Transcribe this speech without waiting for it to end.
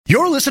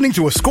You're listening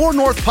to a Score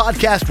North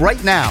podcast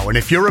right now, and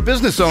if you're a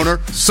business owner,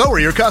 so are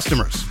your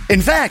customers.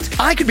 In fact,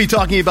 I could be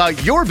talking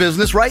about your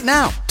business right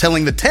now,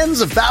 telling the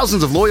tens of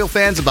thousands of loyal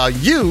fans about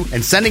you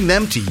and sending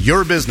them to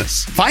your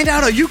business. Find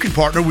out how you can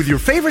partner with your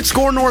favorite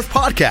Score North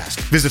podcast.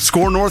 Visit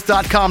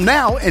scorenorth.com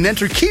now and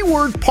enter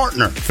keyword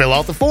partner. Fill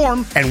out the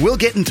form, and we'll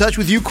get in touch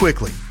with you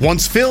quickly.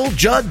 Once Phil,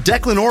 Judd,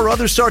 Declan, or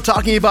others start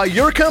talking about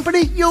your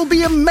company, you'll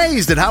be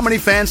amazed at how many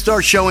fans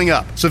start showing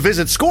up. So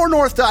visit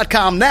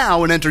scorenorth.com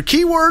now and enter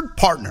keyword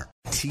partner.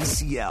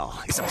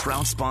 TCL is a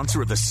proud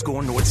sponsor of the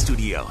Score North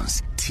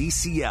Studios.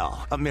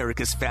 TCL,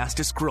 America's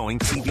fastest growing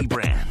TV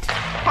brand.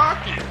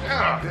 Hockey,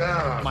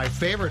 yeah. My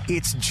favorite.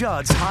 It's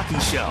Judd's Hockey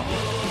Show.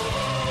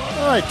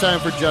 All right, time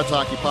for Judd's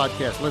Hockey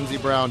Podcast. Lindsey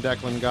Brown,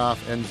 Declan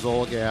Goff, and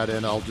Zolgad,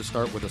 and I'll just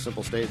start with a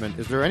simple statement.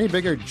 Is there any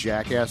bigger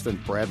jackass than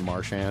Brad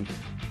Marchand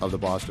of the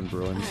Boston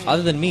Bruins?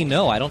 Other than me,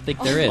 no, I don't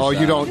think there is. Oh,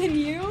 you don't.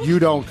 You? You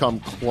don't come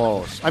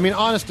close. I mean,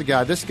 honest to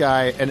God, this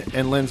guy,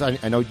 and Linz,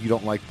 I know you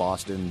don't like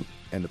Boston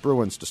and the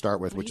Bruins to start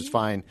with, which is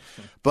fine.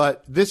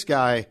 But this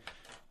guy,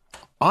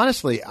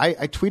 honestly,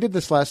 I tweeted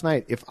this last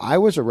night. If I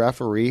was a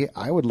referee,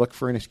 I would look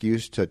for an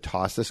excuse to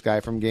toss this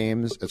guy from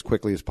games as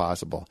quickly as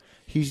possible.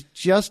 He's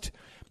just,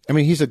 I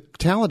mean, he's a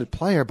talented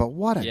player, but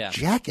what a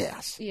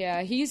jackass.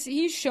 Yeah,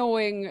 he's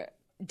showing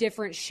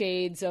different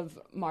shades of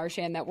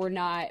Marchand that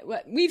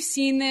we've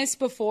seen this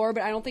before,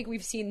 but I don't think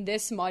we've seen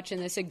this much and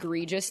this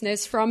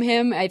egregiousness from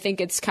him. I think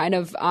it's kind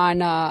of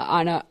on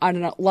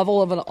a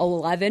level of an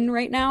 11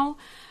 right now.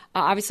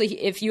 Obviously,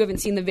 if you haven't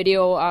seen the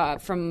video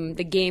from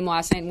the game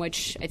last night, in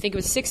which I think it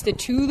was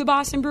 6-2, the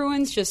Boston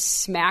Bruins just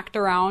smacked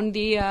around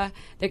the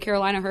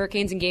Carolina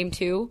Hurricanes in Game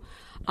 2.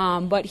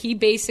 But he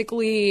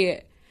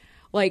basically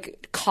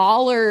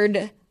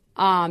collared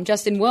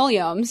Justin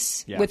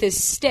Williams with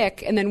his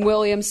stick, and then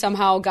Williams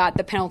somehow got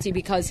the penalty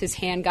because his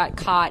hand got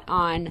caught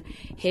on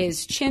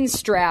his chin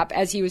strap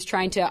as he was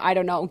trying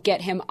to,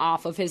 get him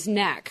off of his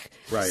neck.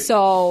 Right.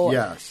 So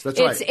yes, that's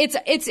right.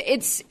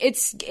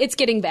 It's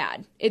getting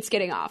bad. It's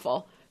getting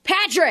awful.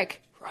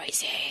 Patrick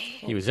Royce.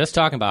 He was just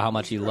talking about how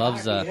much he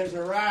loves.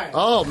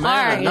 Oh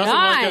man,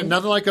 Right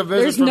nothing like a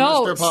visit from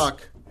Mr.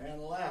 Puck.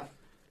 And left.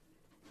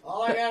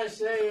 All I gotta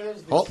say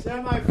is the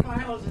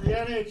semifinals of the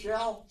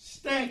NHL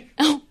stink.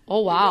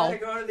 Oh wow! You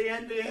gotta go to the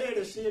NBA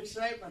to see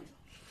excitement.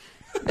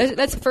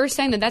 That's the first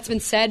time that's been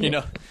said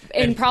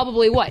in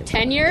probably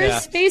 10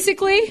 years,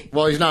 basically.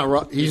 Well, he's not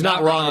wrong. He's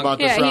not wrong about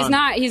this round. He's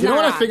not. You know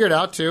what I figured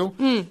out too?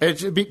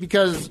 It's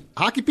because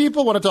hockey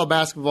people want to tell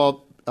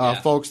basketball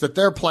folks that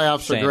their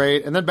playoffs are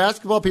great, and then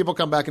basketball people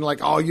come back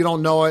and oh, you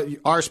don't know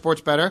it. Our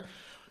sport's better.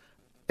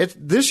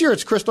 This year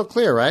it's crystal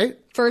clear, right?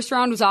 First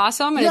round was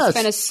awesome, and it's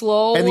been a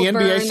slow burn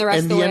the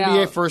rest of the way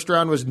NBA out. first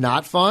round was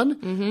not fun,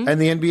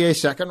 and the NBA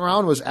second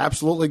round was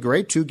absolutely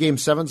great. 2 Game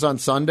 7s on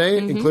Sunday,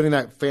 including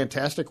that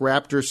fantastic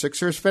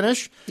Raptors-Sixers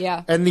finish.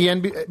 Yeah. And the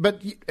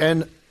NBA,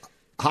 and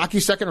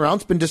hockey second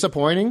round's been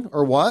disappointing,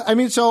 or what? I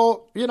mean,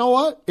 so you know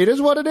what? It is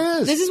what it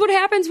is. This is what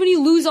happens when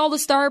you lose all the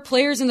star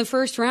players in the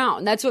first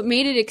round. That's what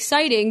made it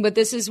exciting, but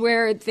this is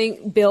where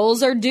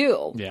bills are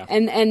due. Yeah.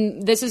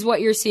 And this is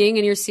what you're seeing,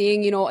 and you're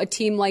seeing, a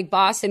team like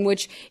Boston,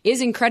 which is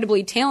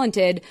incredibly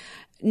talented,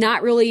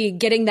 not really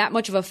getting that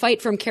much of a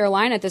fight from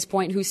Carolina at this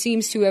point, who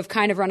seems to have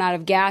kind of run out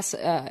of gas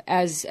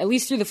as at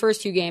least through the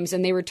first 2 games,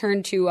 and they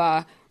return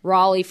to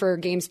Raleigh for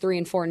games 3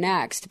 and 4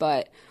 next.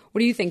 But what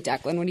do you think,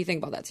 Declan? What do you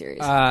think about that series?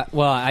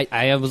 Well,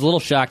 I was a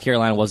little shocked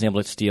Carolina wasn't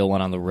able to steal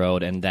one on the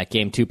road, and that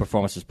Game 2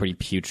 performance was pretty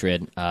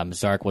putrid.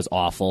 Zark was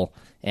awful,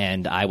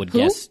 and I would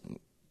guess...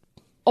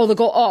 Oh, the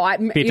goal.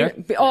 Peter.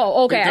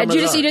 Okay.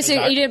 Peter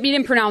You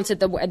didn't pronounce it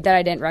that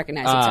I didn't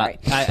recognize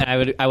it.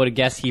 Sorry. I would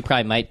guess he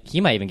might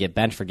even get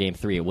benched for Game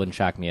 3. It wouldn't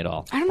shock me at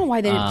all. I don't know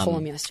why they didn't pull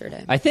him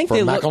yesterday. I think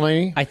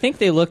McElhinney? I think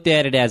they looked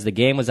at it as the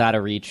game was out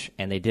of reach,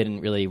 and they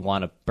didn't really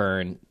want to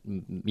burn,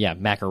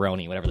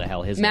 Macaroni, whatever the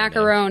hell his name is.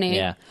 Macaroni.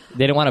 Yeah,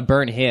 they didn't want to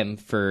burn him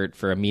for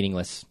a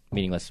meaningless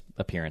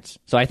appearance.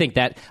 So I think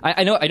that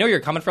I know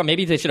you're coming from.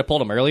 Maybe they should have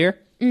pulled him earlier.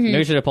 Maybe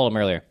they should have pulled him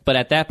earlier. But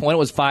at that point, it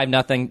was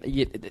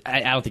 5-0. I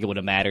don't think it would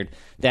have mattered.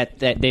 That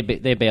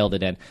they bailed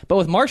it in. But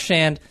with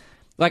Marchand,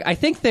 I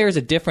think there's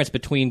a difference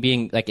between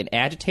being an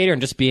agitator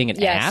and just being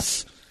an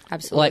ass.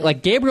 Absolutely.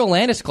 Like Gabriel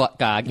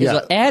Landeskog is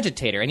an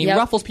agitator, and he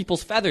ruffles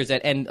people's feathers,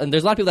 and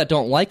there's a lot of people that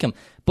don't like him.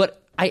 But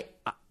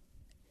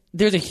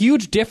there's a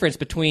huge difference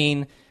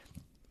between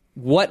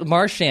what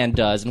Marchand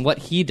does and what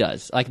he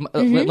does.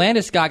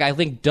 Landeskog, I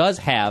think, does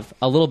have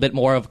a little bit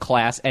more of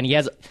class, and he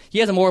has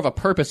a more of a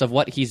purpose of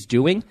what he's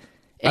doing.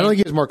 I don't think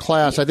he has more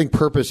class. I think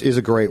purpose is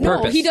a great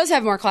word. No, he does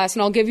have more class,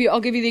 and I'll give you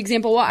the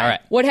example why. All right.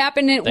 What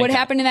happened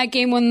in that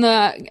game when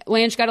the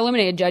Lange got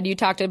eliminated, Judd? You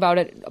talked about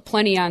it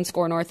plenty on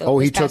Score North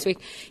this past week.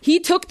 He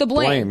took the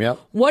blame. Yep.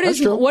 What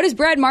is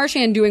Brad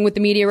Marchand doing with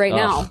the media right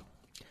now?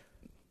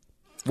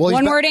 Well,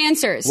 One word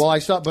answers. Well, I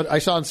saw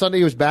on Sunday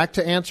he was back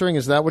to answering.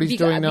 Is that what he's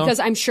doing now?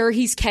 Because I'm sure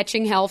he's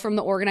catching hell from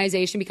the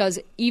organization, because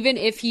even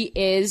if he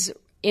is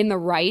in the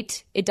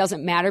right, it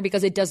doesn't matter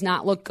because it does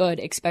not look good,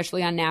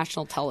 especially on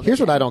national television. Here's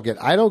what I don't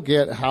get. I don't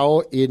get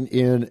how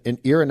in an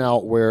ear and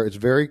out where it's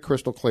very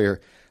crystal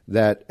clear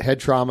that head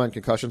trauma and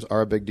concussions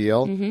are a big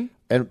deal.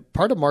 And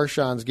part of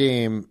Marshawn's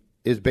game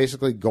is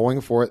basically going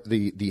for it,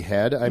 the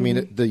head. I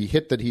mean, the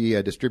hit that he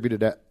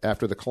distributed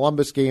after the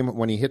Columbus game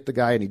when he hit the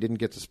guy and he didn't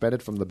get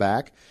suspended from the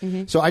back.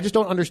 So I just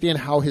don't understand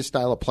how his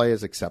style of play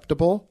is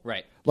acceptable.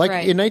 Right. Like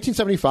Right. in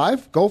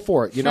 1975, go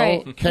for it. You know,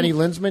 Right. Kenny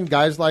Linsman,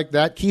 guys like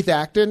that, Keith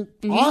Acton,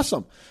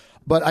 awesome.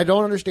 But I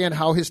don't understand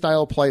how his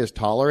style of play is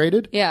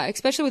tolerated. Yeah,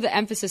 especially with the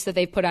emphasis that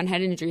they've put on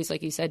head injuries,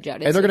 like you said,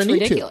 Judd. And they're going to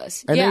need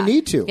ridiculous. to. And Yeah. they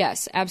need to.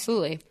 Yes,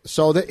 absolutely.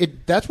 So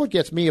that's what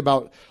gets me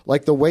about,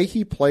 like, the way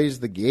he plays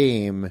the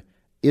game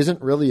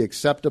isn't really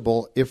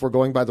acceptable if we're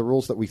going by the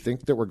rules that we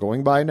think that we're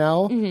going by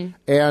now.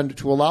 And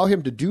to allow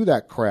him to do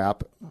that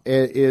crap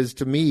is,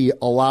 to me,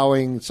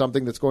 allowing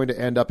something that's going to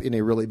end up in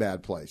a really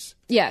bad place.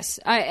 Yes,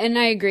 I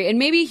agree. And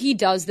maybe he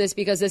does this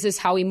because this is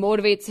how he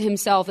motivates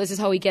himself. This is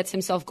how he gets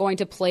himself going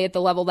to play at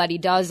the level that he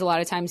does. A lot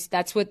of times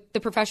that's what the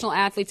professional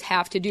athletes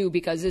have to do,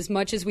 because as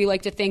much as we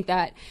like to think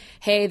that,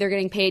 hey, they're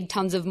getting paid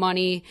tons of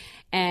money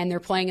and they're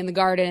playing in the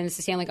Garden and it's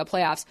the Stanley Cup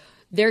playoffs,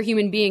 they're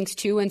human beings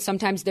too, and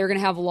sometimes they're going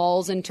to have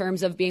lulls in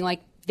terms of being like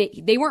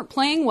they weren't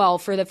playing well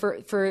for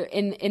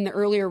in the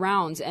earlier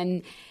rounds,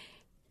 and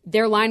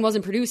their line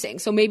wasn't producing.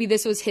 So maybe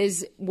this was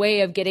his way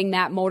of getting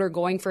that motor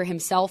going for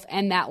himself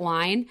and that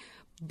line.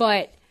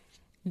 But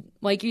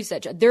like you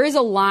said, Judd, there is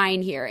a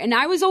line here, and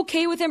I was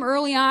okay with him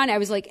early on. I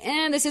was like,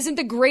 this isn't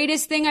the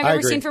greatest thing I've ever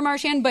agree. seen from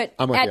Marchand. But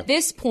I'm with you. at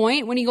this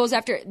point, when he goes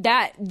after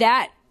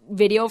that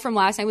video from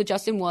last night with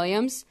Justin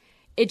Williams,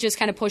 it just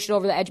kind of pushed it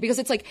over the edge, because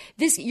it's like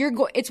this.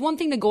 It's one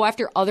thing to go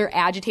after other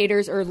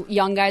agitators or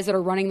young guys that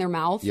are running their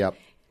mouth. Yep.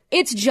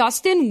 It's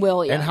Justin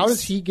Williams. And how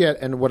does he get,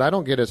 and what I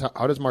don't get is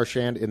how does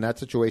Marchand in that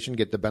situation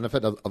get the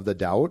benefit of the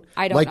doubt?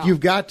 I don't know. You've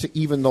got to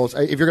even those,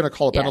 if you're going to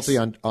call a penalty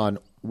Yes. on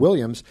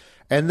Williams,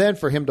 and then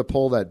for him to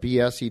pull that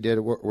BS he did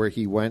where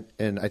he went,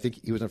 and I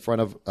think he was in front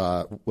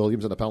of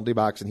Williams in the penalty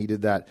box, and he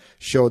did that,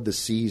 showed the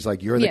C's,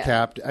 like, you're the Yeah.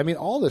 captain. I mean,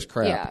 all this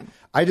crap. Yeah.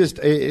 I just,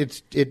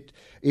 it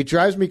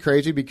drives me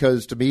crazy,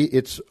 because to me,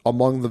 it's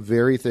among the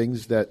very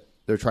things that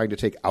they're trying to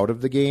take out of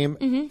the game,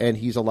 and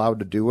he's allowed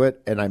to do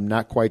it, and I'm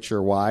not quite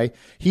sure why.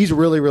 He's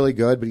really, really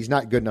good, but he's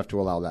not good enough to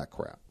allow that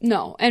crap.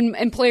 No,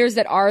 and players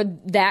that are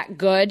that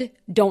good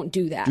don't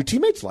do that. Do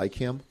teammates like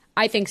him?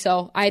 I think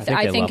so. I think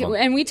they think, love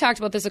him. and we talked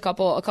about this a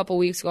couple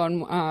weeks ago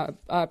in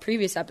a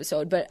previous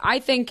episode. But I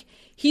think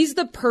he's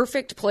the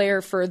perfect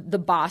player for the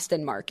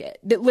Boston market.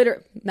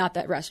 Not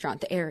that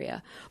restaurant, the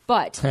area,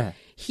 but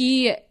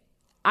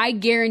I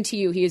guarantee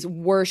you, he is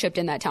worshipped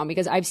in that town,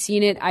 because I've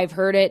seen it, I've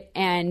heard it,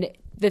 and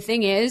the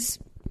thing is,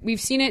 we've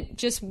seen it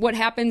just what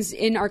happens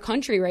in our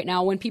country right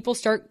now when people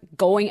start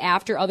going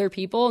after other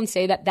people and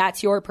say that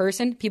that's your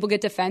person. People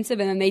get defensive,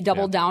 and then they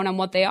double down on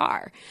what they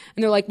are.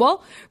 And they're like,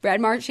 well, Brad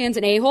Marchand's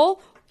an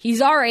a-hole.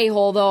 He's our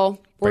a-hole, though.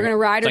 We're going to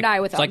ride or die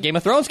with him. It's like Game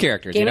of Thrones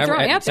characters. Game you of never-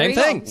 Thrones. Yep, there same you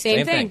go. thing.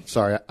 Same thing.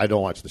 Sorry, I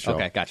don't watch the show.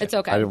 Okay, gotcha. It's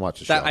okay. I didn't watch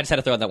the show. I just had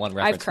to throw in that one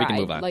reference. I've We can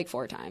move cried on. like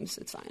 4 times.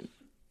 It's fine.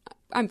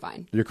 I'm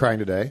fine. You're crying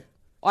today?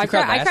 Well, I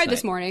cried cried last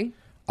this night. morning.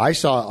 I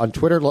saw on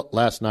Twitter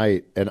last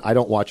night, and I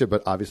don't watch it,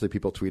 but obviously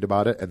people tweet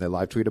about it, and they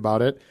live tweet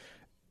about it.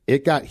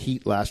 It got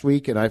heat last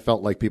week, and I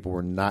felt like people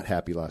were not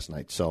happy last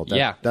night. So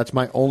that's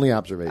my only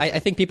observation. I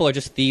think people are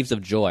just thieves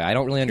of joy. I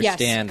don't really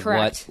understand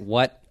correct.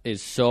 what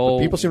is so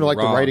People seem to like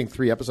wrong. the writing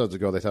 3 episodes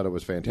ago. They thought it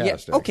was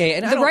fantastic. Yeah, okay,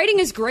 and I The don't- writing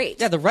is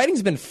great. Yeah, the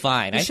writing's been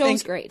fine. The I show's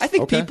think, great. I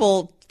think Okay.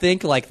 people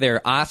think like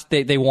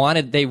they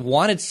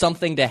wanted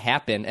something to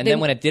happen, and then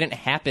when it didn't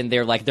happen,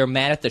 they're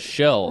mad at the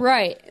show.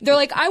 Right. They're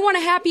like, I want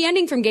a happy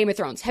ending from Game of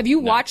Thrones. Have you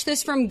watched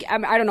this from,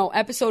 I don't know,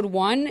 episode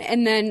 1?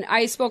 And then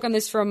I spoke on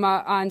this from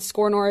on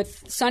Score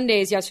North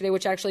Sundays yesterday,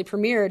 which actually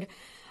premiered.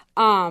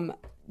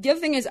 The other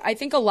thing is, I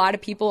think a lot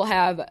of people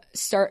have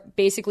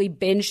basically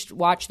binged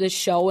watched this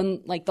show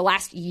in like the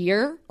last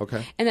year.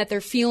 Okay. And that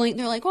they're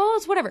like, well,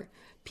 it's whatever.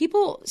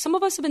 Some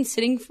of us have been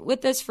sitting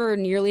with this for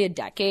nearly a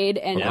decade,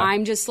 and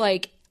I'm just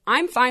like,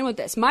 I'm fine with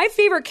this. My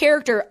favorite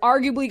character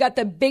arguably got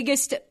the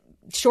biggest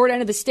short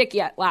end of the stick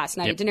yet last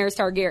night, Daenerys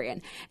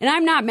Targaryen. And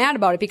I'm not mad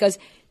about it, because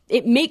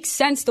it makes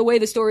sense the way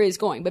the story is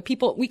going. But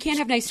we can't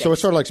have nice things. So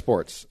it's sort of like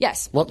sports.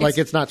 Yes. Like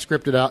it's not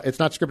scripted out. It's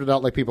not scripted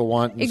out like people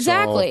want. And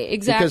Exactly.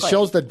 Because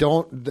shows that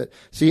don't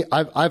see,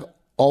 I've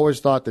always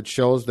thought that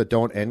shows that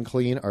don't end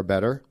clean are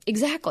better.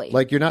 Exactly.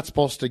 Like, you're not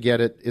supposed to get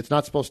it. It's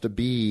not supposed to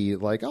be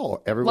like,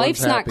 oh, everyone's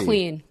Life's not happy.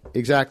 clean.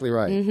 Exactly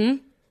right.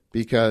 Mm-hmm.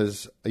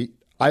 Because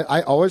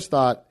I always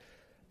thought,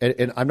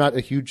 and I'm not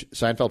a huge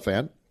Seinfeld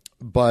fan,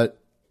 but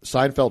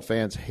Seinfeld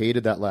fans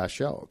hated that last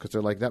show because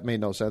they're like, that made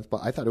no sense.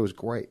 But I thought it was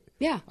great.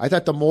 Yeah. I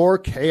thought the more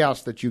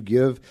chaos that you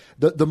give,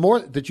 the more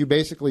that you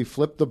basically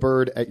flip the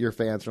bird at your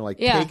fans and are like,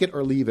 take it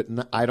or leave it.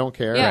 I don't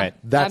care. Yeah, Right.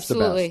 That's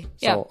absolutely. the best.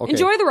 Yeah. So, okay.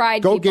 Enjoy the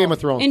ride. Go people. Game of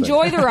Thrones.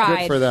 Enjoy thing. the ride.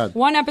 Good for them.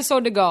 1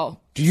 episode to go.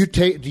 Do you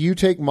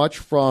take much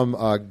from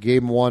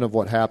Game 1 of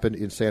what happened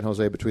in San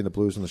Jose between the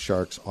Blues and the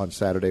Sharks on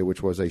Saturday,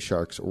 which was a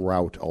Sharks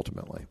rout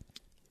ultimately?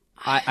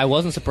 I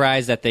wasn't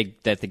surprised that they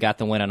got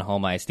the win on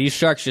home ice. These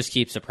Sharks just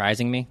keep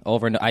surprising me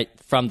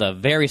from the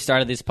very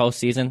start of this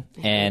postseason,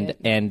 and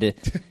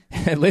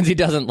Lindsay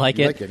doesn't like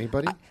You it. like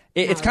anybody?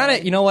 It's kind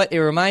of, you know what?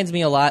 It reminds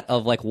me a lot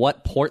of like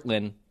what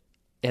Portland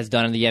has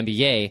done in the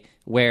NBA,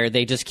 where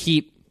they just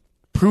keep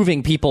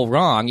proving people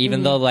wrong,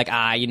 even though like,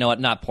 you know what?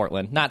 Not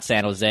Portland, not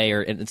San Jose,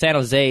 or in San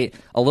Jose,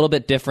 a little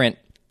bit different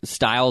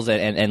styles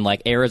and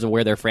like eras of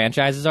where their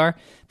franchises are.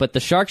 But the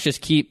Sharks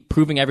just keep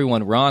proving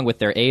everyone wrong with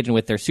their age and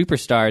with their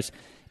superstars.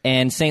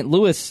 And St.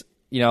 Louis,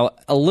 you know,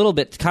 a little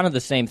bit kind of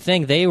the same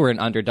thing. They were an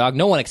underdog.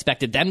 No one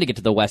expected them to get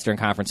to the Western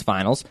Conference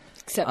Finals,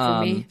 Except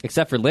for me.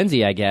 except for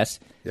Lindsay, I guess.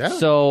 Yeah.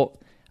 So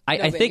I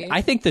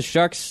biggie. think the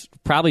Sharks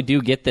probably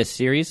do get this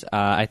series.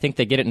 I think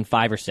they get it in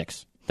 5 or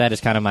 6. That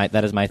is kind of my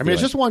I mean,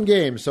 it's just one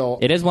game, so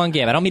it is one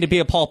game. I don't mean to be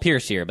a Paul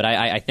Pierce here, but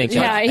I think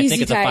I think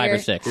easy it's a 5 or Tiger.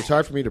 6. it's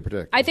hard for me to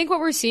predict. I think what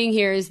we're seeing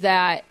here is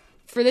that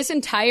for this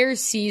entire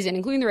season,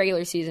 including the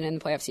regular season and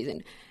the playoff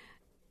season,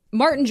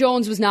 Martin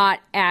Jones was not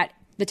at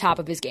the top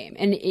of his game,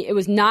 and it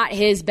was not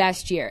his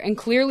best year. And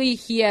clearly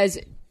he has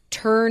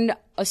turned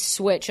a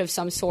switch of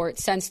some sort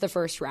since the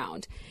first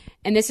round.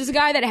 And this is a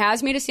guy that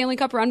has made a Stanley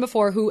Cup run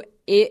before, who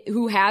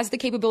has the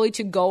capability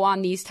to go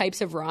on these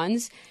types of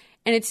runs.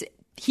 And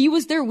he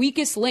was their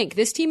weakest link.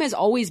 This team has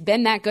always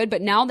been that good,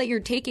 but now that you're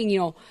taking,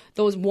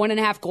 those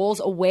 1.5 goals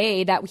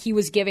away that he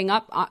was giving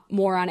up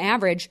more on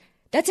average,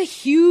 that's a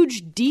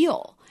huge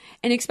deal.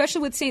 And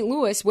especially with St.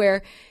 Louis,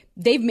 where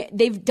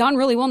they've done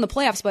really well in the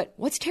playoffs, but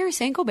what's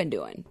Tarasenko been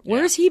doing?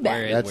 Where's he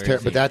been?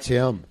 But that's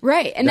him.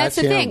 Right, and that's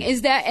the thing,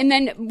 is that, and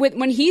then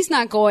when he's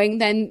not going,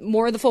 then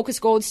more of the focus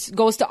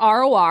goes to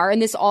ROR,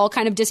 and this all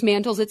kind of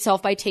dismantles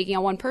itself by taking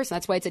on one person.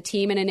 That's why it's a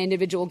team and an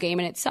individual game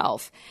in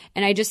itself.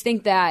 And I just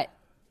think that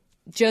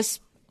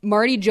just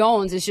Marty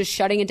Jones is just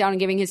shutting it down and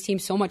giving his team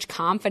so much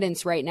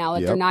confidence right now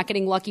that they're not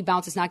getting lucky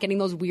bounces, not getting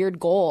those weird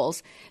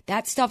goals.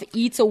 That stuff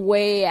eats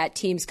away at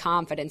teams'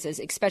 confidences,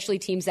 especially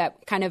teams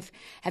that kind of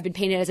have been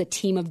painted as a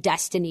team of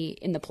destiny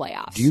in the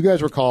playoffs. Do you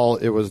guys recall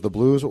it was the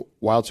Blues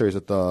Wild series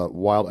at the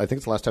Wild? I think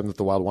it's the last time that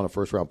the Wild won a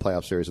first round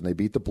playoff series, and they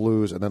beat the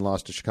Blues and then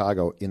lost to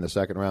Chicago in the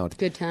second round.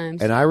 Good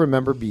times. And I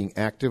remember being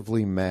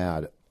actively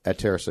mad at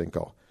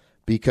Tarasenko,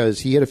 because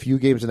he had a few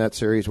games in that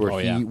series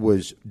where he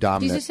was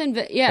dominant. He's just and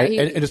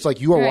it's like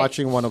you are right.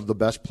 watching one of the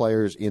best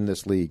players in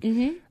this league.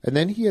 Mm-hmm. And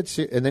then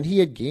he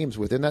had games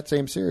within that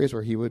same series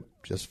where he would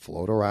just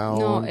float around.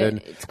 No,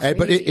 it's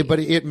crazy. But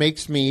it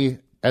makes me,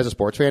 as a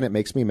sports fan, it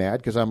makes me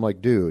mad, because I'm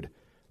like, dude,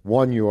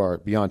 1, you are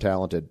beyond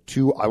talented.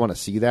 2, I want to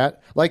see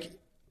that. Like,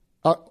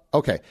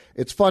 okay,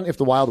 it's fun if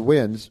the Wild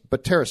wins,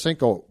 but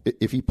Tarasenko,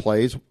 if he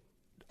plays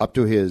up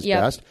to his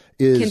best,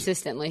 is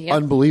consistently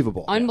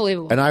unbelievable.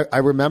 Unbelievable. And I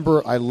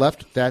remember I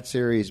left that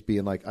series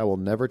being like, I will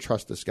never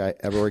trust this guy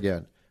ever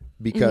again,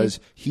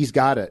 because he's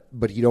got it,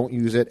 but he don't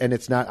use it. And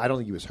it's not, I don't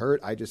think he was hurt.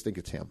 I just think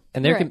it's him.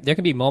 And there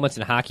can be moments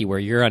in hockey where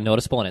you're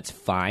unnoticeable and it's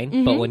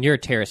fine, but when you're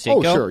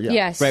Tarasenko,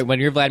 Yes. right, when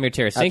you're Vladimir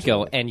Tarasenko,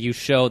 Absolutely. and you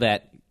show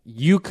that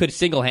you could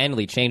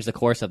single-handedly change the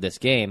course of this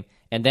game,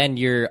 and then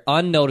you're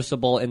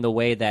unnoticeable in the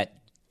way that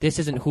this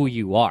isn't who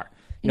you are.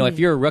 If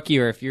you're a rookie,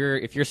 or if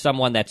you're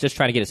someone that's just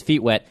trying to get his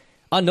feet wet,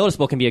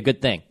 unnoticeable can be a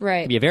good thing. Right.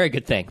 It can be a very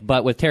good thing.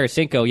 But with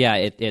Tarasenko,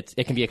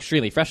 it can be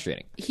extremely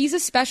frustrating. He's a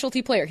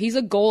specialty player. He's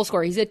a goal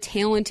scorer. He's a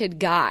talented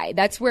guy.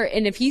 That's where,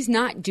 and if he's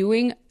not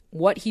doing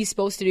what he's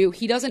supposed to do,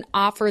 he doesn't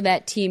offer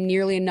that team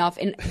nearly enough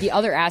in the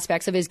other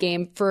aspects of his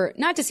game, for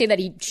not to say that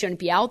he shouldn't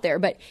be out there,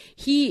 but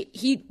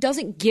he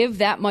doesn't give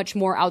that much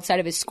more outside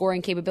of his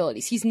scoring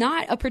capabilities. He's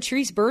not a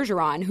Patrice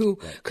Bergeron who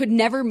could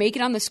never make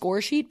it on the score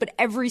sheet, but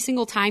every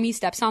single time he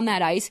steps on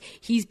that ice,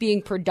 he's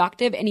being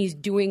productive and he's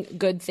doing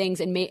good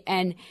things,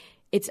 and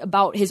it's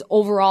about his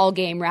overall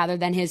game rather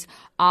than his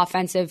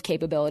offensive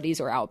capabilities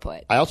or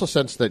output. I also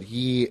sense that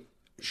he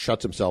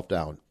shuts himself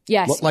down.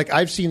 Yes. Like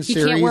I've seen He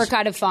series. can't work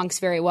out of funks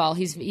very well.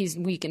 He's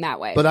weak in that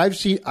way. But I've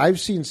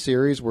seen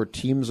series where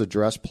teams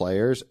address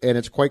players, and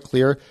it's quite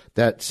clear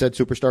that said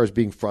superstar is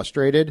being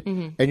frustrated,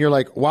 and you're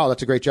like, wow,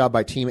 that's a great job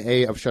by Team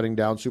A of shutting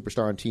down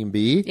superstar on Team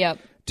B. Yep.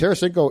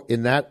 Tarasenko,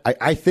 in that,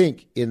 I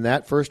think in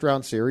that first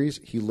round series,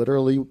 he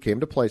literally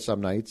came to play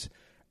some nights,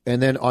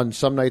 and then on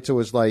some nights it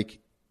was like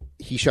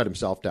he shut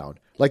himself down.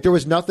 Like there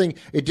was nothing.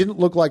 It didn't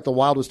look like the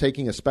Wild was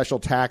taking a special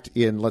tact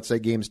in, let's say,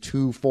 games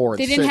 2, 4, and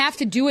they 6. didn't have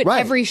to do it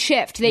every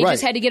shift. They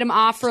just had to get him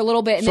off for a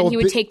little bit, and then he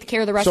would take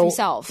care of the rest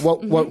himself.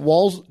 What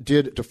Walls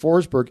did to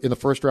Forsberg in the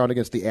first round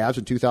against the Avs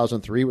in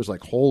 2003 was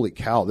like, holy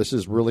cow, this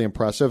is really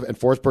impressive. And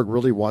Forsberg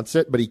really wants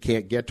it, but he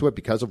can't get to it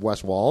because of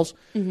Wes Walls.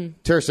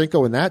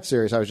 Tarasenko in that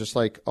series, I was just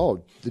like,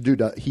 oh, the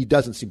dude, he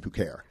doesn't seem to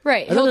care.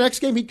 Right. And then the next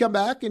game he'd come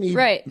back and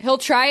he'll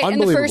try it in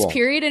the first Unbelievable.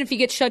 period, and if he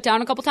gets shut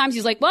down a couple times,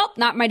 he's like, well,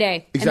 not my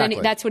day. Exactly. And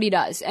then that's what he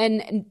does.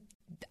 And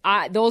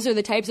those are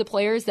the types of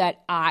players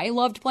that I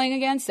loved playing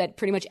against, that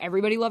pretty much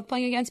everybody loved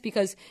playing against,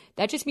 because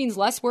that just means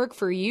less work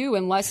for you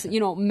and less,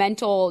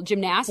 mental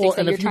gymnastics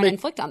that you're trying to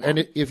inflict on them.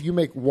 And if you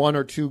make 1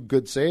 or 2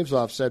 good saves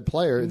off said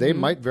player, they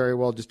might very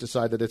well just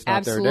decide that it's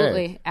not their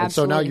day. And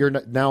so now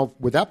now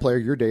with that player,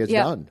 your day is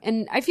done.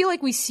 And I feel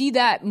like we see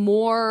that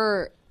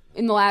more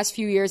in the last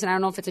few years, and I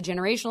don't know if it's a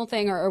generational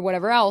thing or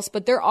whatever else,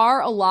 but there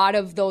are a lot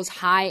of those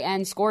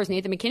high-end scorers,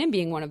 Nathan McKinnon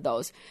being one of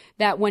those,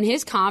 that when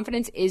his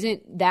confidence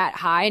isn't that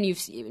high,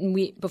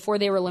 and before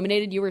they were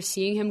eliminated, you were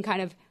seeing him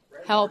kind of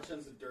Help.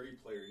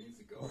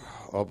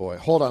 Oh boy,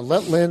 hold on.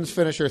 Let Linz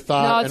finish her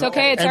thought. No, it's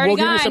okay. It's already we'll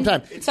gone. Give her some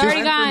time. It's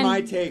already Time for gone.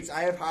 my takes. I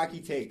have hockey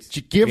takes.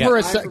 Give her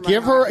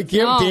a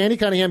give No. Danny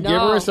Cunningham. Give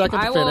her a second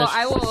to finish.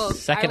 I will.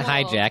 Second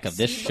I will hijack of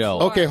this cede the show.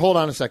 floor. Okay, hold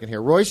on a second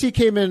here. Royce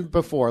came in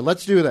before.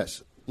 Let's do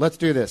this.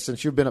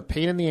 Since you've been a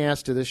pain in the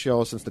ass to this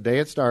show since the day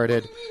it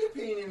started.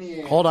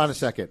 Hold on a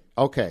second.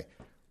 Okay.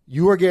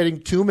 You are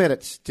getting 2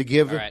 minutes to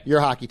give your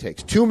hockey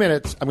takes. 2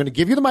 minutes. I'm going to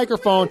give you the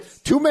microphone.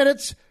 2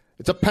 minutes.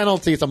 It's a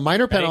penalty. It's a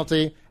minor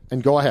penalty.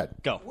 And go ahead.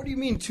 Go. What do you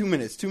mean 2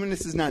 minutes? 2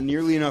 minutes is not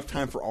nearly enough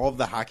time for all of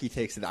the hockey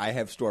takes that I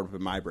have stored up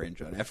in my brain,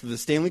 John. After the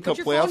Stanley Cup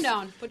your phone playoffs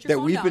down. Put your that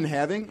phone we've down. been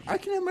having, I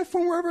can have my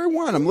phone wherever I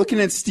want. I'm looking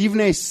at Stephen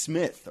A.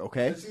 Smith,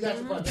 okay? Mr.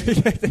 Basketball.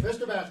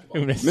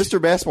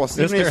 Mr. Basketball,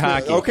 Stephen A. Mr. Smith.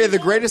 Hockey. Okay, the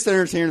greatest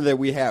entertainer that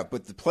we have,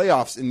 but the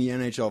playoffs in the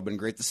NHL have been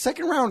great. The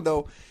second round,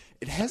 though,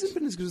 it hasn't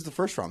been as good as the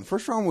first round. The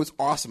first round was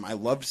awesome. I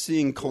loved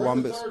seeing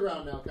Columbus. Third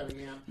round now,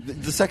 Cunningham.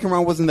 The second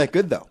round wasn't that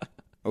good, though.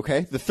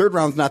 Okay? The third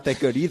round's not that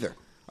good either.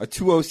 A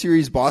 2-0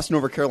 series, Boston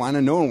over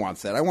Carolina, no one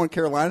wants that. I want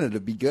Carolina to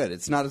be good.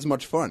 It's not as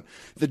much fun.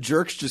 The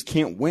jerks just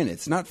can't win.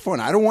 It's not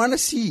fun. I don't want to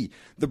see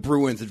the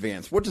Bruins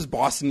advance. What does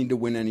Boston need to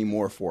win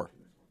anymore for?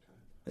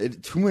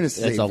 2 minutes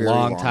is It's a a very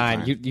long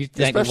time. You think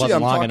it Especially wasn't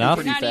I'm long talking enough?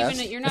 pretty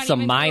fast. You're not That's a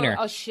even minor.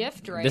 through a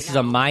shift right This now. is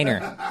a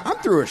minor. I'm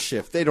through a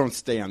shift. They don't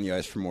stay on the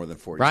ice for more than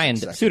 40 Ryan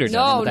seconds. Suter does.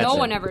 No, That's no it.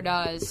 one ever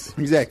does.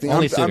 Exactly.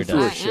 Only I'm Suter through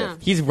a does.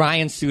 shift. He's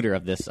Ryan Suter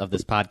of this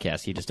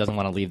podcast. He just doesn't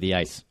want to leave the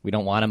ice. We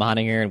don't want him on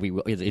here, and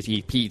What do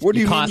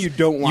you mean you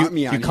don't want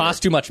me on You here?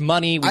 cost too much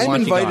money. We I'm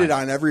want you invited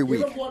gone. on every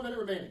week. 1 minute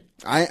remaining.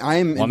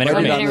 I'm 1 minute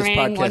invited on remaining. this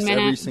 1 podcast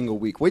minute. every single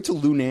week. Wait till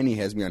Lou Nanny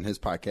has me on his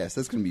podcast.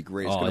 That's going to be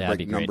great. It's Oh, going to that'd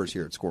break be great. numbers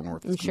here at Score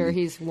North. I'm sure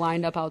he's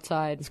lined up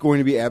outside. It's going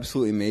to be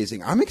absolutely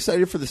amazing. I'm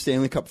excited for the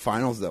Stanley Cup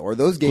Finals, though. Are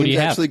those games do you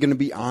have? actually going to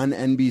be on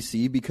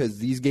NBC? Because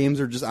these games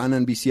are just on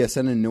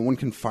NBCSN and no one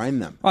can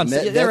find them. On- And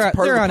that- they're- that's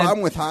part of they're the on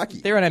problem with hockey.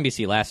 They were on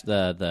NBC last.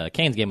 The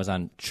Canes game was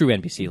on true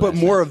NBC last. But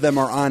more night. of them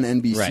are on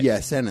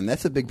NBCSN, and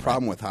that's a big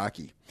problem with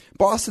hockey.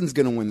 Boston's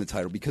going to win the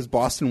title because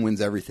Boston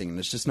wins everything, and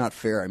it's just not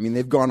fair. I mean,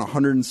 they've gone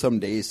 100 and some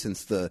days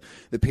since the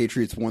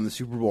Patriots won the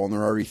Super Bowl, and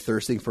they're already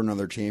thirsting for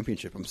another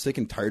championship. I'm sick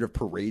and tired of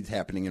parades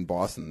happening in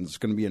Boston. There's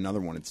going to be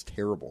another one. It's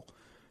terrible.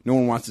 No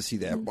one wants to see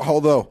that.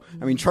 Although,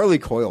 I mean, Charlie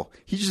Coyle,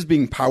 he's just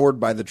being powered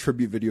by the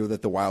tribute video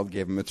that the Wild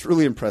gave him. It's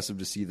really impressive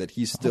to see that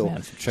he's still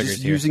man, some triggers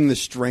just here. using the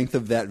strength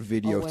of that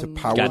video to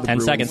power Got the 10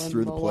 Bruins seconds.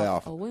 through the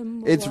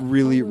playoff. It's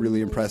really,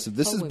 really impressive.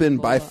 This has been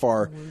by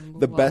far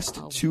the best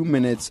 2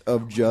 minutes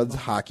of Judd's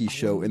Hockey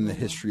Show in the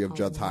history of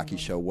Judd's Hockey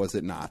Show, was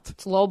it not?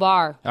 It's low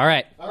bar. All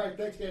right. All right,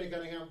 thanks, Danny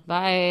Cunningham.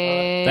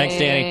 Bye. Thanks,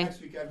 Danny. Next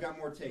week I've got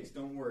more takes.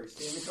 Don't worry.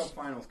 Stanley Cup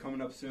Finals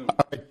coming up soon.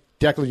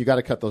 Declan, you got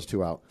to cut those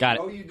two out. Got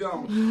it. No, you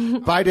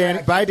don't. Bye,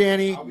 Danny. Bye,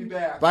 Danny. I'll be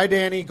back. Bye,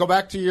 Danny. Go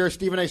back to your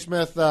Stephen A.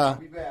 Smith be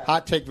back.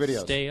 hot take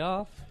videos. Stay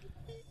off.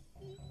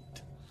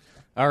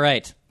 All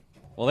right.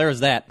 Well, there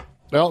was that.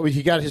 Well,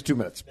 he got his 2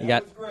 minutes. You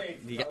got. Great.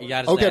 You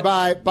got his Okay, that.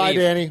 bye. Bye, Leave.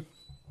 Danny.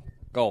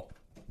 Go.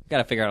 Got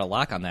to figure out a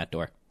lock on that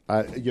door.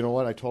 You know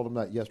what? I told him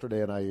that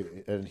yesterday,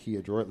 and he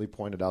adroitly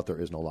pointed out there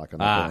is no lock on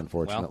that door,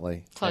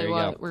 unfortunately. Tell There you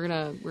you what, go.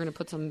 we're gonna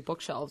put some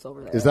bookshelves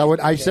over there. Is that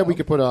what I said? We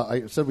could put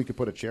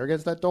a chair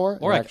against that door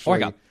Or and I actually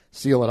got-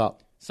 seal it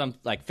up. Some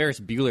like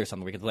Ferris Bueller or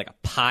something. We could put like a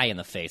pie in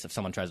the face if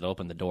someone tries to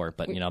open the door.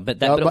 But That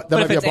but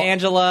might if be it's a bo-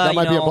 Angela, that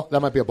might you know, that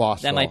might be a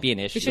boss. that though. might be an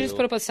issue. We should just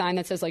put up a sign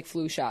that says like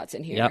flu shots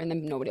in here, Yep. and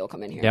then nobody will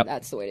come in here. Yep.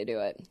 That's the way to do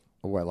it.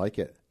 Oh, I like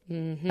it.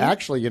 Mm-hmm.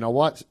 Actually, you know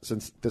what?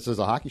 Since this is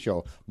a hockey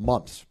show,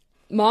 mumps.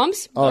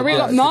 Moms? Oh, Are we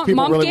yeah. mom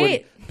People really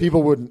gate?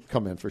 people wouldn't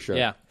come in for sure.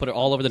 Yeah, put it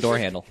all over the door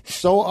handle.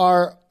 So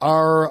our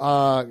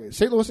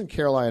St. Louis and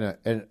Carolina,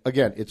 and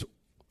again, it's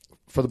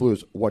for the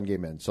Blues 1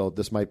 game in, so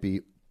this might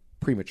be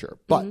premature.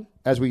 But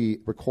as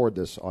we record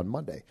this on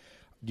Monday,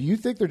 do you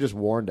think they're just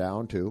worn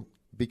down too?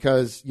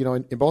 Because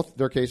in both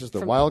their cases,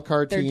 they're wild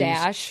card Their teams.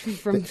 dash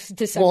from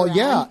December. Well,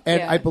 yeah, on. and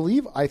Yeah.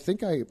 I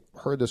think I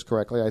heard this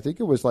correctly. I think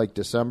it was like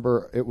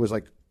December. It was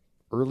like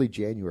early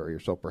January or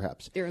so,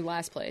 perhaps. They're in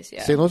last place.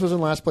 Yeah. St. Louis was in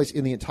last place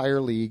in the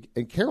entire league,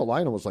 and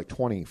Carolina was like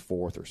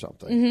 24th or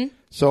something.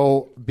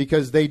 So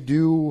because they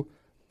do,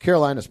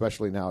 Carolina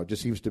especially now,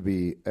 just seems to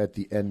be at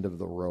the end of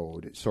the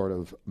road, sort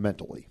of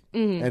mentally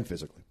and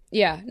physically.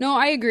 Yeah, no,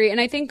 I agree.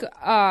 And I think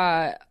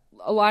a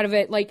lot of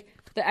it, like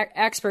the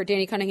expert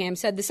Danny Cunningham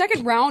said, the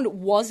second round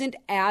wasn't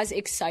as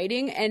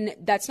exciting, and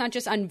that's not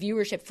just on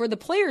viewership. For the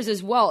players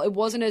as well, it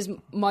wasn't as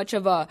much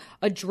of a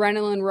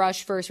adrenaline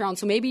rush first round.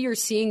 So maybe you're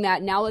seeing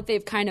that now that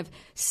they've kind of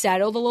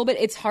settled a little bit.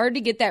 It's hard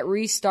to get that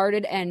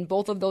restarted, and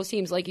both of those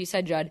teams, like you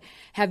said, Judd,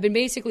 have been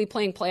basically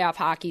playing playoff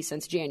hockey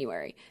since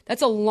January.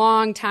 That's a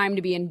long time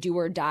to be in do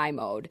or die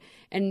mode.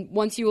 And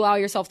once you allow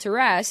yourself to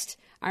rest,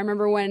 I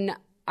remember when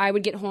I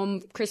would get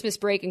home Christmas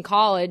break in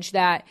college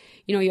that,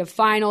 you have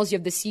finals, you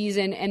have the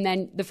season, and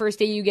then the first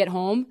day you get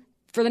home,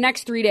 for the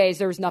next 3 days,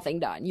 there was nothing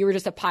done. You were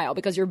just a pile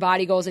because your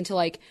body goes into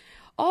like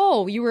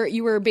oh, you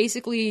were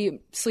basically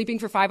sleeping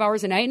for 5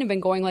 hours a night and have been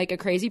going like a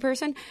crazy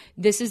person.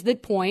 This is the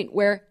point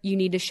where you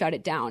need to shut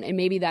it down. And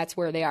maybe that's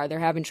where they are. They're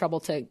having trouble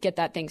to get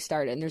that thing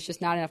started. And there's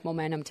just not enough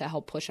momentum to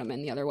help push them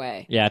in the other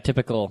way. Yeah,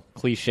 typical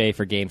cliche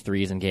for game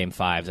 3s and game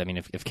 5s. I mean,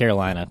 if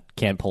Carolina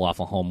can't pull off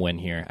a home win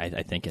here,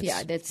 I think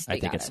it's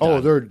done. Oh,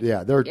 they're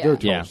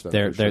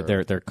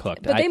toast. They're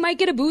cooked. But they might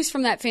get a boost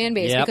from that fan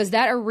base Yep. because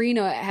that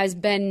arena has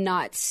been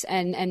nuts,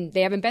 and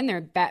they haven't been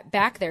there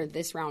back there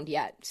this round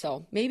yet.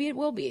 So maybe it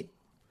will be.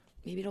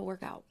 Maybe it'll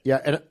work out. Yeah,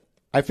 and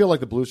I feel like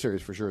the Blue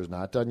Series for sure is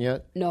not done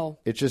yet. No.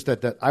 It's just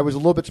that I was a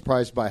little bit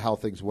surprised by how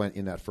things went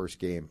in that first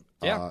game.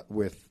 Yeah.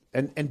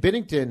 And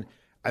Binnington,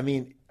 I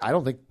mean, I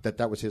don't think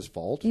that was his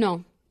fault.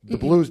 No. The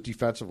Blues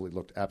defensively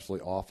looked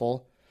absolutely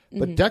awful.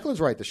 But Declan's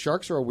right. The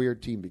Sharks are a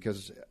weird team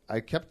because I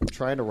kept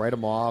trying to write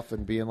them off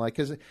and being like,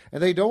 and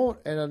they don't,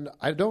 and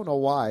I don't know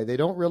why. They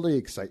don't really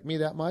excite me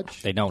that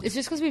much. They don't. It's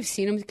just because we've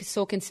seen them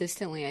so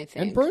consistently, I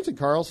think. And Burns and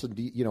Carlson,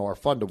 are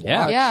fun to watch.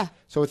 Yeah.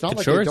 So it's not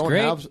like Couture's they don't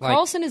great. have.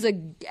 Carlson is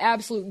an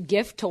absolute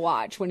gift to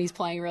watch when he's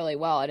playing really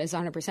well. It is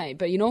 100%.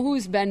 But you know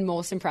who's been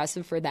most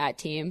impressive for that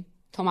team?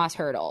 Tomas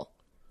Hertl.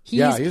 He's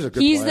a good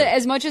player.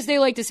 As much as they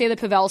like to say that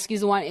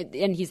Pavelski's the one,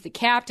 and he's the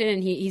captain,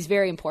 and he's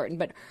very important.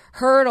 But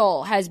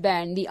Hertl has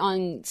been the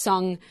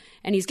unsung,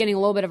 and he's getting a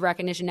little bit of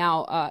recognition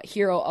now,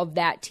 hero of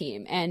that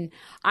team. And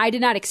I did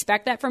not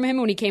expect that from him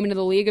when he came into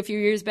the league a few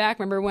years back.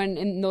 Remember when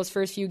in those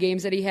first few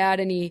games that he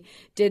had, and he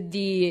did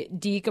the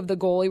deke of the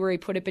goalie where he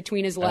put it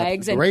between his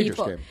legs, the and Rangers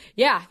people, game.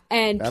 yeah,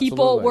 and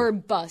people Absolutely. were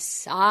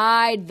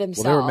beside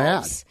themselves. Well,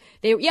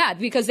 they were mad.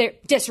 Because they're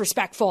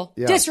disrespectful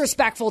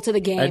to the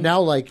game. And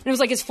now, And it was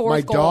like his fourth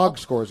my goal. dog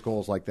scores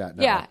goals like that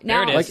now. Yeah,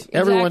 now There it is. Like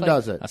everyone exactly.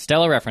 does it. A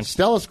Stella reference.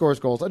 Stella scores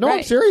goals. No, I'm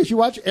Right. serious. You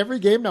watch every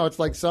game now. It's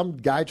like some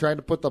guy trying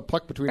to put the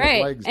puck between his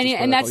Right, legs. and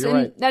You're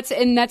right.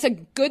 that's a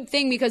good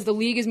thing because the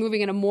league is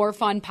moving in a more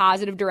fun,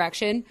 positive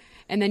direction.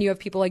 And then you have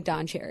people like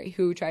Don Cherry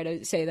who try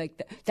to say like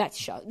that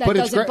But it's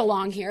doesn't great-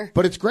 belong here.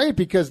 But it's great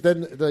because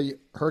then the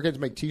Hurricanes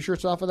make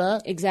T-shirts off of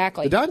that.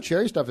 Exactly. The Don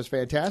Cherry stuff is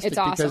fantastic It's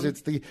awesome. because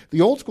it's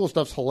the old school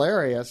stuff's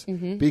hilarious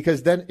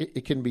because then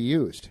it can be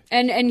used.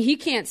 And he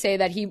can't say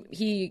that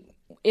he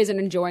isn't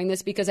enjoying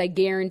this because I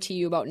guarantee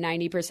you about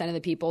 90% of the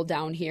people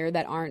down here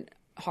that aren't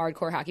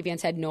hardcore hockey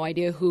fans had no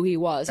idea who he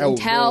was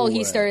until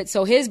he started.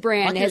 So his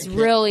brand has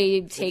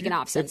really taken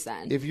off since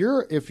then. If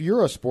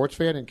you're a sports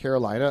fan in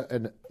Carolina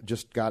and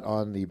just got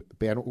on the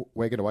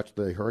bandwagon to watch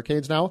the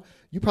Hurricanes now,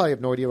 you probably have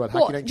no idea what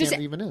Hockey Night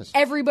Canada even is.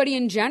 Everybody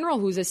in general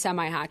who's a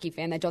semi-hockey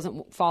fan that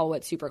doesn't follow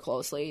it super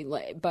closely,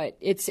 but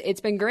it's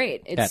been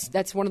great.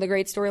 That's one of the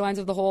great storylines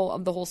of the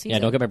whole season. Yeah,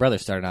 don't get my brother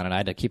started on it. I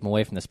had to keep him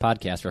away from this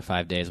podcast for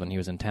 5 days when he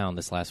was in town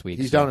this last week.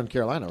 He's down in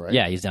Carolina, right?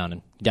 Yeah, he's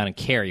down in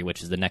Cary,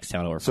 which is the next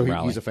town over So from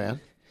Raleigh. he's a fan?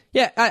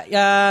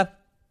 Yeah,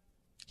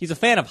 he's a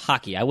fan of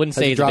hockey. I wouldn't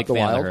say he he's a big dropped the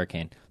fan of the Wild?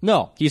 Hurricane.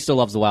 No, he still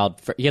loves the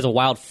Wild. He has a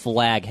Wild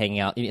flag hanging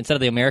out instead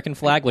of the American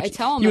flag, which I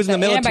tell him he was that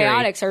in the military.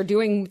 antibiotics are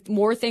doing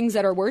more things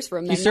that are worse for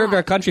him He than served not.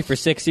 our country for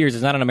 6 years.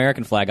 There's not an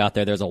American flag out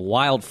there. There's a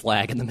Wild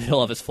flag in the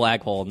middle of his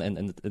flagpole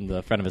in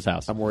the front of his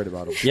house. I'm worried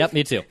about him. Yep,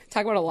 me too.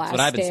 Talk about a last what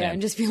I've been stand. saying.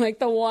 Just be like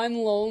the one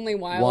lonely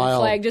wild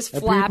flag just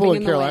and flapping people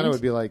in in Carolina the wind.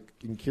 would be like,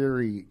 in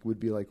Cary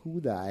would be like,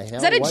 who the hell?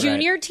 Is that a what?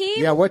 junior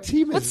team? Yeah, what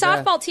team What is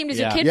that? softball team does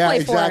your kid Yeah, play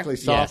exactly.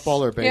 for? Softball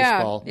or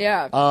baseball.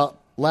 Yeah.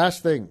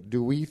 Last thing,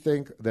 do we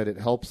think that it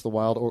helps the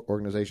Wild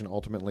organization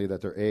ultimately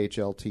that their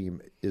AHL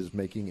team is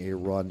making a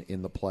run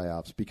in the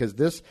playoffs? Because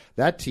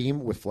that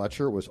team with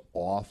Fletcher was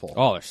awful.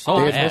 Oh, they're so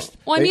They bad. missed-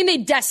 Well, I mean, they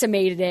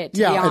decimated it. To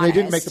be and they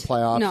didn't honest. make the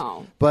playoffs.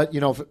 No. But,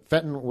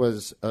 Fenton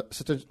was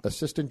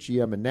assistant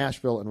GM in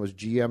Nashville and was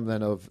GM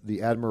then of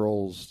the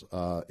Admirals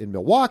in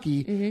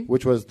Milwaukee, Mm-hmm.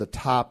 which was the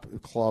top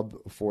club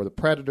for the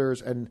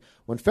Predators. And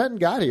when Fenton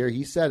got here,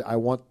 he said, I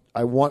want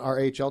our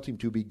AHL team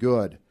to be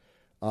good.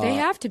 They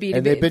have to be.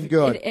 and they've been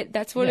good.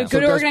 That's what Yeah. a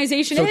good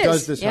organization is. So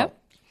does this help?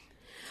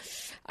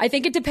 I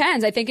think it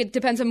depends. I think it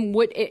depends on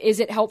what is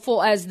it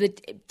helpful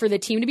for the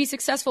team to be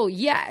successful.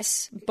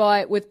 Yes,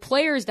 but with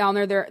players down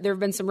there have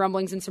been some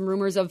rumblings and some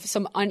rumors of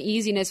some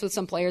uneasiness with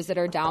some players that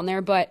are down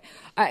there. But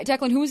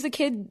Declan, who was the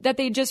kid that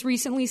they just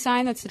recently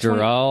signed? That's the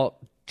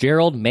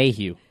Gerald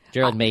Mayhew.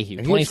 Gerald Mayhew.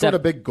 And he scored a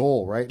big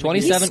goal, right?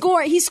 27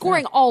 He's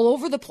scoring all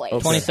over the place.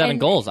 27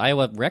 goals.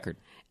 Iowa record.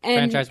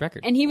 Franchise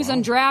record. And he was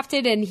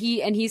undrafted, and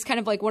he's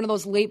kind of like one of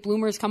those late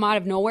bloomers come out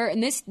of nowhere.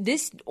 And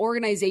this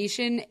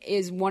organization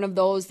is one of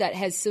those that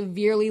has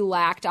severely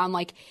lacked on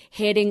like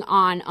hitting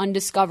on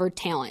undiscovered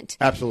talent.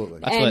 Absolutely.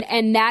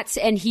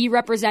 And he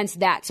represents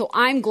that. So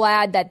I'm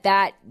glad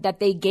that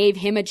they gave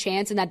him a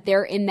chance and that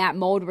they're in that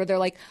mode where they're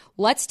like,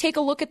 let's take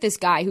a look at this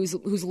guy who's a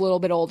little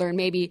bit older and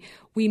maybe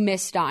we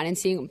missed on and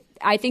seeing.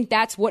 I think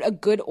that's what a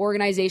good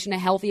organization, a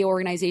healthy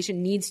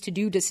organization needs to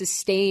do to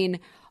sustain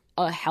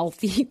a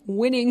healthy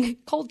winning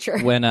culture.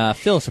 When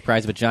Phil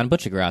surprised with John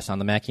Butchergrass on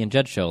the Mackey and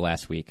Judd show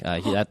last week,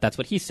 that's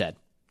what he said.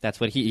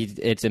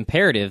 It's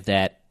imperative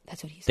that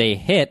That's what he said. they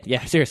hit.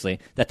 Yeah, seriously,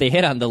 that they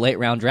hit on the late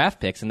round draft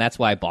picks, and that's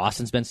why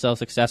Boston's been so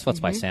successful.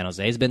 That's why San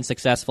Jose's been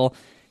successful.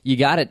 You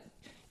got it.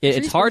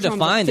 It's hard to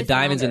find the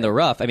diamonds in the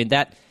rough. I mean,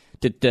 that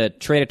to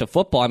trade it to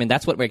football. I mean,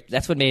 that's what made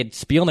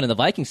Spielman and the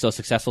Vikings so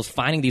successful, is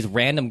finding these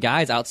random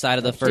guys outside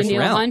of the first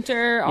Danielle round.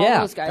 Hunter, all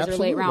those guys are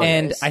late rounders.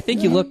 And I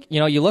think you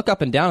look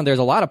up and down, and there's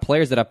a lot of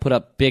players that have put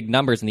up big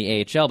numbers in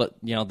the AHL, but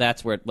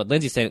that's where what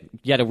Lindsay said,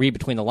 you got to read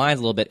between the lines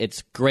a little bit.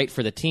 It's great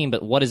for the team,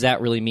 but what does that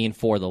really mean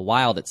for the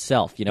Wild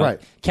itself? Right.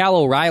 Cal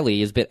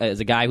O'Reilly is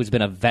a guy who's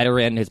been a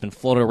veteran, has been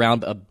floated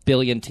around a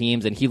billion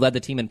teams, and he led the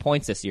team in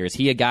points this year. Is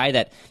he a guy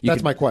that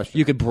my question.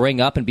 You could bring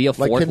up and be a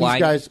fourth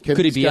line?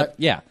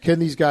 Can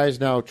these guys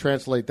now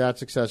translate that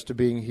success to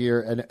being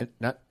here and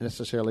not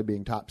necessarily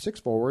being top 6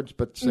 forwards,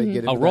 but say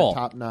get into that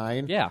top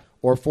 9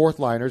 or fourth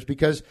liners?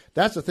 Because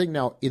that's the thing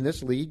now in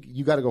this league,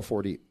 you got to go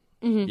 4 deep.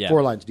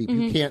 4 lines deep.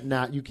 You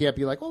can't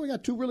be like, we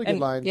got 2 really good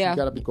lines. You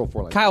got to go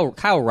 4 lines.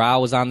 Kyle Rao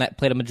was on that,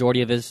 played a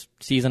majority of his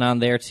season on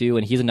there too,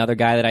 and he's another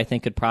guy that I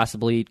think could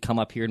possibly come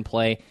up here and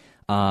play.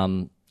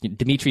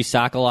 Dmitry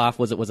Sokolov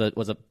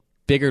was a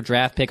bigger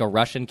draft pick, a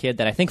Russian kid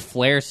that I think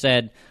Flair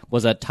said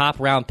was a top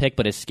round pick,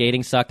 but his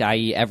skating sucked,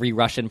 i.e. every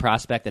Russian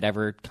prospect that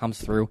ever comes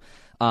through.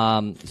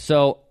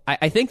 So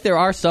I think there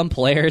are some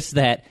players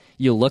that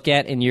you look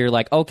at and you're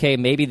like, okay,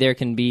 maybe there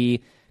can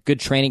be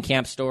good training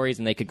camp stories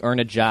and they could earn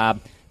a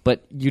job,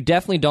 but you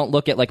definitely don't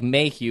look at like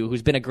Mayhew,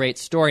 who's been a great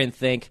story, and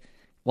think,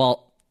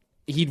 well,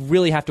 he'd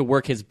really have to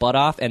work his butt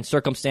off and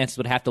circumstances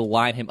would have to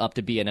line him up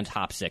to be in a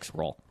top 6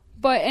 role.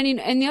 But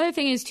and the other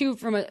thing is too,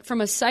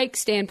 from a psych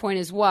standpoint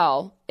as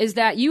well, is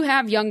that you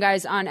have young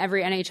guys on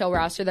every NHL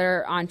roster that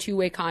are on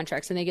 2-way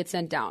contracts and they get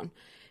sent down.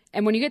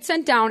 And when you get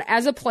sent down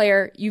as a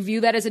player, you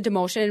view that as a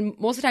demotion. And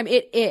most of the time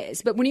it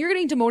is. But when you're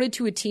getting demoted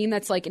to a team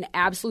that's like an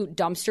absolute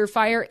dumpster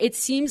fire, it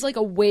seems like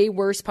a way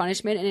worse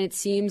punishment. And it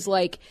seems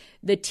like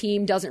the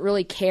team doesn't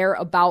really care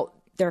about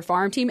their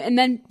farm team and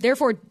then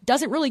therefore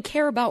doesn't really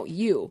care about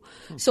you.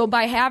 So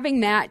by having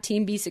that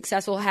team be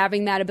successful,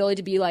 having that ability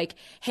to be like,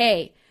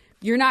 hey,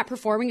 you're not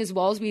performing as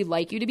well as we'd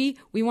like you to be.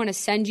 We want to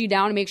send you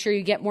down to make sure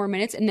you get more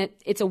minutes, and that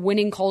it's a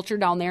winning culture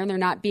down there, and they're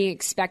not being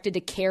expected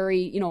to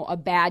carry, a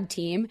bad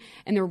team,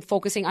 and they're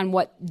focusing on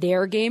what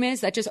their game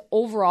is. That just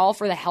overall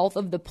for the health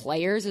of the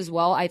players as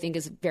well, I think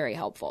is very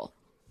helpful.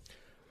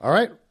 All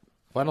right.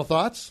 Final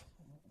thoughts?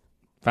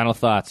 Final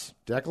thoughts.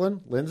 Declan,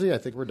 Lindsay, I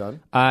think we're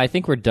done. I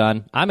think we're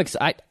done. I'm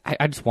excited.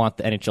 I just want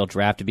the NHL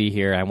draft to be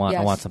here. I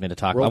want something to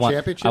talk about. World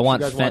Championships, I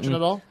want you guys Fenton.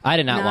 watching it all? I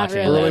did not watch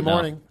really. it. Early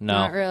morning. No.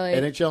 Not really.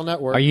 NHL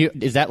Network.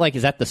 Is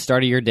that the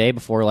start of your day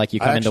before you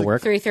come into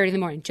work? 3:30 in the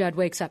morning. Judd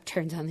wakes up,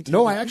 turns on the TV.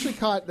 No, I actually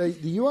caught the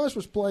U.S.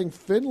 was playing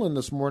Finland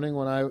this morning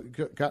when I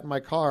got in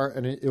my car,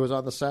 and it was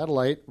on the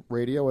satellite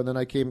radio, and then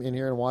I came in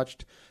here and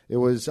watched. It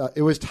was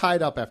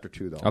tied up after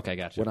 2, though. Okay,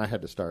 gotcha. When I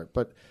had to start,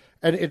 but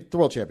the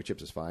World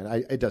Championships is fine.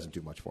 It doesn't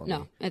do much for me.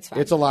 No, it's fine.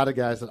 It's a lot of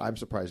guys that I'm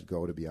surprised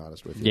go, to be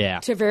honest with you. Yeah.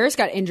 Tavares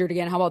got injured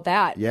again. How about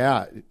that?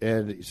 Yeah,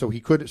 and so he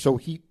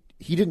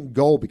didn't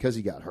go because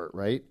he got hurt,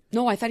 right?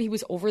 No, I thought he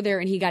was over there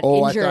and he got I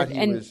injured. thought he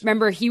And was-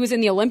 remember, he was in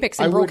the Olympics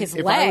and broke his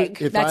leg.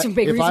 That's a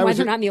big reason why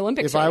they're not in the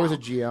Olympics If right I was now. a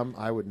GM,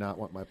 I would not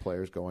want my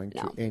players going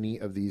No. to any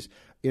of these.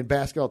 In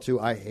basketball, too,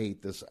 I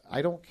hate this.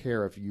 I don't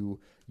care if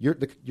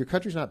your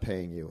country's not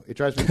paying you. It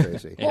drives me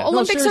crazy. Well, No,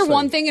 Olympics are seriously.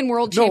 one thing and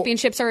World No.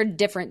 Championships are a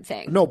different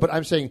thing. No, but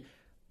I'm saying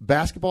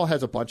basketball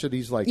has a bunch of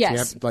these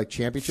Yes.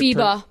 championship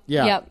FIBA. terms.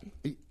 Yeah.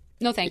 Yep.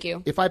 No, thank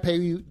you. If I pay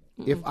you,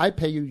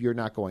 you're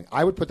not going.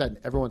 I would put that in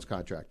everyone's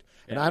contract.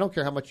 And I don't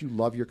care how much you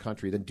love your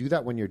country. Then do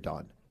that when you're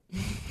done.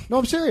 No,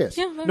 I'm serious.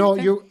 Yeah, no,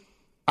 okay.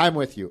 I'm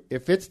with you.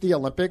 If it's the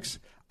Olympics,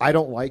 I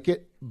don't like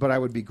it, but I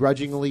would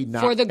begrudgingly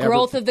not. For the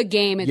growth of the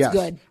game, it's yes,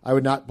 good. I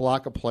would not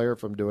block a player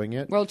from doing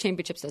it. World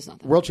Championships does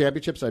nothing. World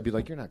Championships, I'd be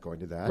like, you're not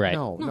going to that. Right.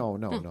 No.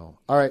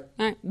 All right.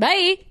 All right.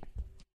 Bye.